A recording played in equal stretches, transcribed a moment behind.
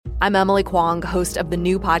I'm Emily Kwong, host of the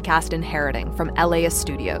new podcast Inheriting from LAist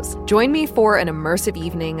Studios. Join me for an immersive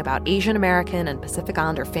evening about Asian American and Pacific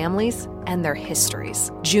Islander families and their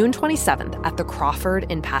histories. June 27th at the Crawford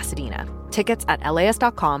in Pasadena. Tickets at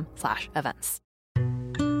laist.com/events.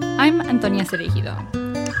 I'm Antonia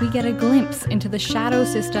Cereijido. We get a glimpse into the shadow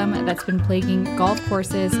system that's been plaguing golf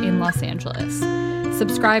courses in Los Angeles.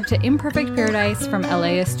 Subscribe to Imperfect Paradise from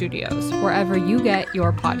LAist Studios, wherever you get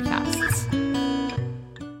your podcasts.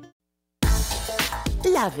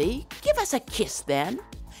 Lovey, give us a kiss then.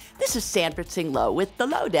 This is Sandra Tsing-Loh with the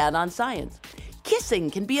Lowdown on Science.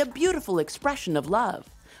 Kissing can be a beautiful expression of love,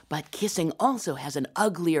 but kissing also has an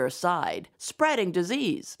uglier side, spreading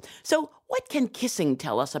disease. So what can kissing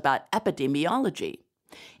tell us about epidemiology?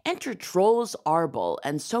 Enter Troels Arbel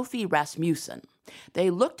and Sophie Rasmussen.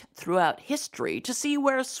 They looked throughout history to see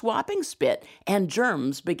where swapping spit and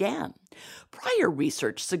germs began. Prior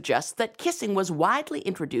research suggests that kissing was widely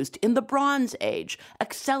introduced in the Bronze Age,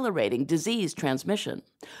 accelerating disease transmission.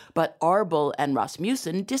 But Arbel and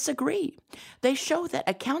Rasmussen disagree. They show that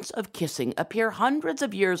accounts of kissing appear hundreds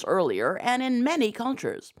of years earlier and in many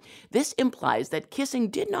cultures. This implies that kissing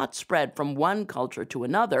did not spread from one culture to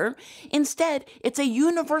another. Instead, it's a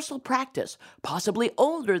universal practice, possibly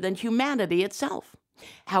older than humanity itself.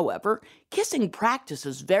 However, kissing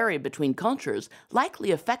practices vary between cultures, likely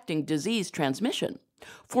affecting disease transmission.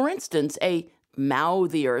 For instance, a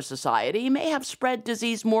mouthier society may have spread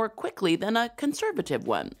disease more quickly than a conservative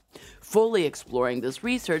one. Fully exploring this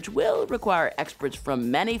research will require experts from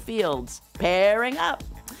many fields pairing up.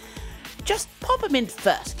 Just pop 'em in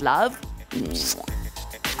first, love.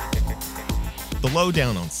 The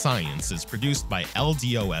Lowdown on Science is produced by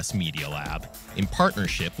LDOS Media Lab in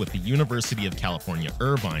partnership with the University of California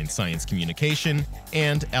Irvine Science Communication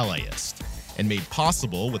and LAist, and made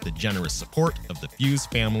possible with the generous support of the Fuse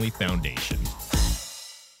Family Foundation.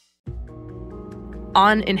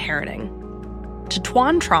 On Inheriting. To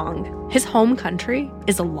Tuan Trong, his home country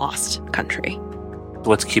is a lost country.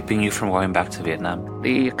 What's keeping you from going back to Vietnam?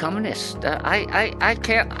 The communists.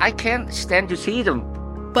 I can't stand to see them.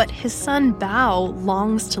 But his son Bao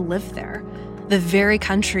longs to live there, the very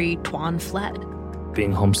country Tuan fled.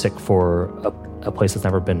 Being homesick for a place that's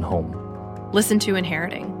never been home. Listen to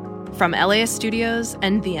Inheriting from LAist Studios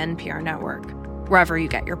and the NPR Network, wherever you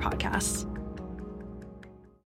get your podcasts.